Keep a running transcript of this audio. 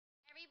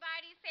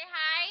everybody. Say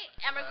hi.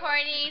 I'm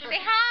recording. Say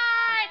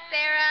hi.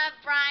 Sarah,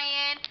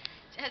 Brian,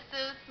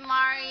 Jesus,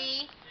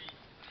 Mari,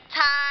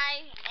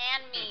 Ty,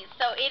 and me.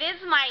 So it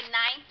is my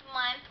 9th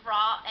month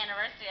raw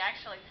anniversary.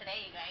 Actually, today,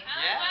 you guys.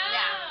 Yeah?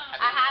 Yeah.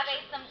 I have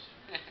ate some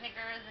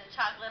Snickers and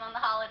chocolate on the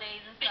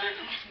holidays and stuff.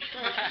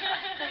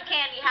 Some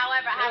candy.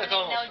 However, I haven't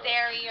ate no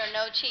dairy or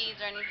no cheese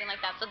or anything like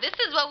that. So this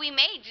is what we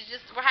made.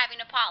 We're having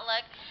a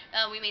potluck.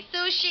 We made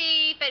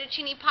sushi,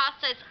 fettuccine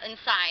pasta. It's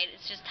inside.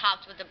 It's just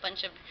topped with a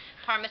bunch of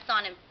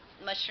parmesan and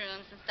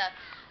mushrooms and stuff.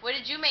 What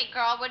did you make,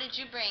 girl? What did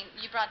you bring?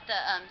 You brought the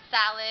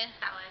salad.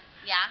 Salad.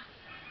 Yeah.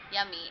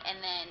 Yummy.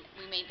 And then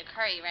we made the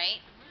curry, right?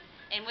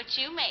 And what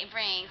you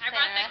bring, Sarah? I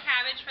brought the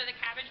cabbage for the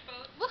cabbage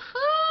boat.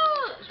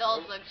 Woohoo!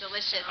 Those look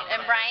delicious.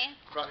 And Brian?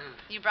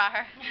 You brought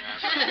her?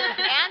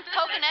 And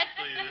coconuts.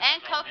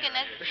 And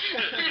coconuts.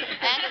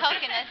 And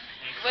coconuts.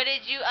 What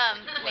did you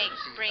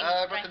bring?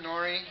 I brought the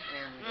nori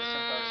and the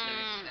sunflower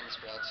seeds and the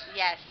sprouts.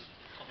 Yes.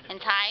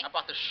 And Ty? I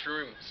bought the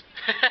shrooms.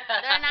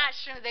 They're not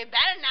shrooms. They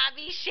better not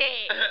be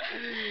shit.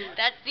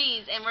 That's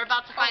these. And we're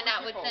about to find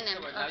out what's in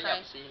them. Oh,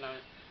 sorry.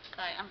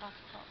 Sorry, I'm about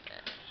to talk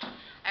it.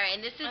 Alright,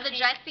 and this is the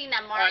dressing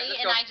that Mari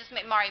and I just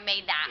made. Mari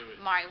made that.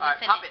 Mari,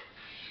 what's in it?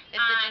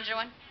 It's the ginger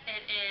one?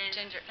 It is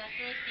ginger.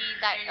 Sesame seeds,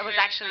 It was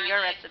actually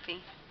your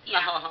recipe. Yeah.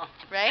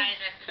 Right?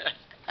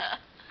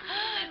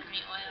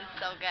 Sesame oil.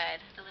 It's so good.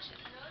 Delicious.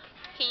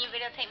 Can you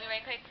videotape me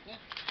right quick? Yeah.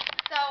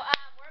 So,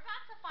 we're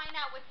about to find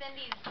out what's in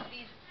his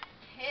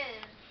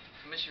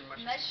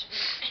mushrooms.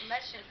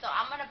 So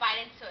I'm gonna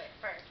bite into it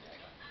first.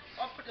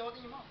 I'll put the whole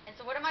thing in your mouth. And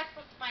so what am I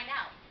supposed to find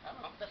out? I don't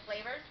know. The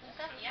flavors and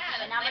stuff? Yeah,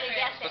 And the I'm gonna flavors.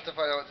 guess Supposed it. to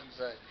find out what's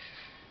inside.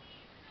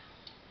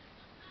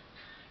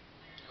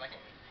 You like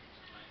it?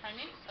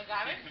 Honey?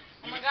 Agave?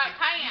 Oh my god,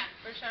 cayenne,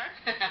 for sure.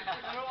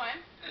 Number one,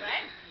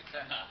 right?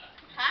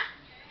 Huh?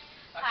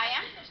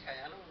 Cayenne? Okay,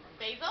 I don't remember.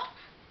 Basil?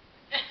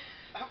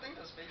 I don't think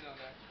there's basil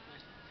on that.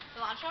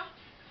 Cilantro?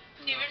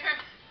 Steven, her.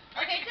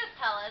 Okay, just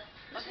tell us.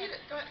 Just eat it.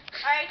 Go ahead.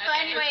 Alright, so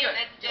Okay, anyway,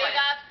 let's do big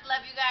it. ups,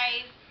 love you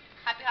guys.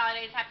 Happy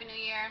holidays, happy new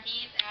year.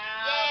 Peace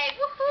out. Yay,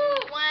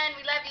 woohoo, one,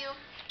 we love you.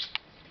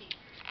 Peace.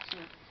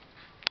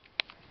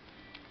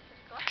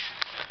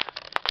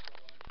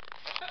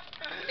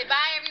 Say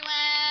bye,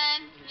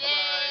 everyone.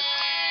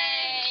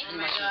 Yay. Oh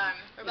my God.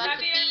 We're about to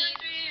Happy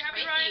feast. anniversary.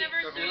 Happy Ryan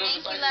anniversary.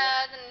 Thank you,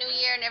 loves, and New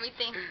Year and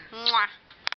everything. Mwah.